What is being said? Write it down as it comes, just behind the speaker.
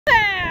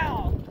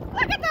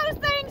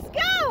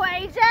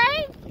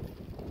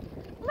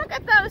Look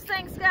at those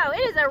things go. It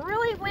is a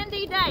really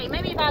windy day.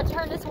 Maybe if I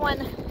turn this one,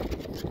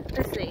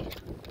 let's see.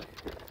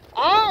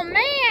 Oh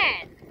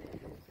man,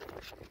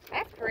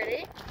 that's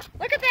pretty.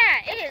 Look at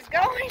that. It is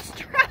going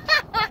strong.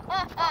 Look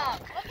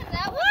at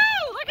that one.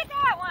 Woo! Look at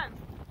that one.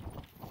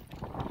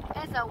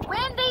 It's a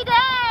windy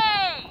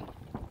day.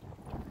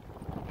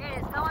 It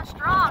is going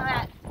strong.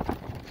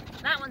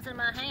 That one's in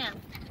my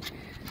hand.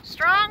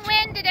 Strong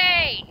wind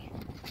today.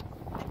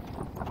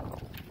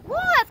 Woo,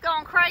 that's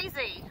going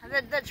crazy.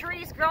 The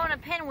tree's growing a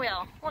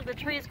pinwheel. Look, the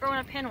tree's growing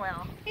a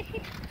pinwheel.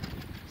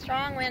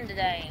 Strong wind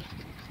today.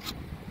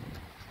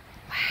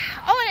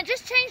 Wow. Oh, and it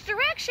just changed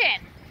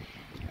direction.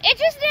 It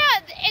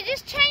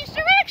just changed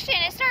direction.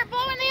 It started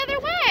blowing the other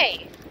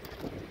way.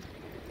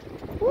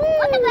 Woo.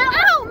 Look at that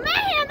one. Oh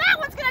man, that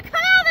one's gonna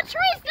come out of the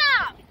tree.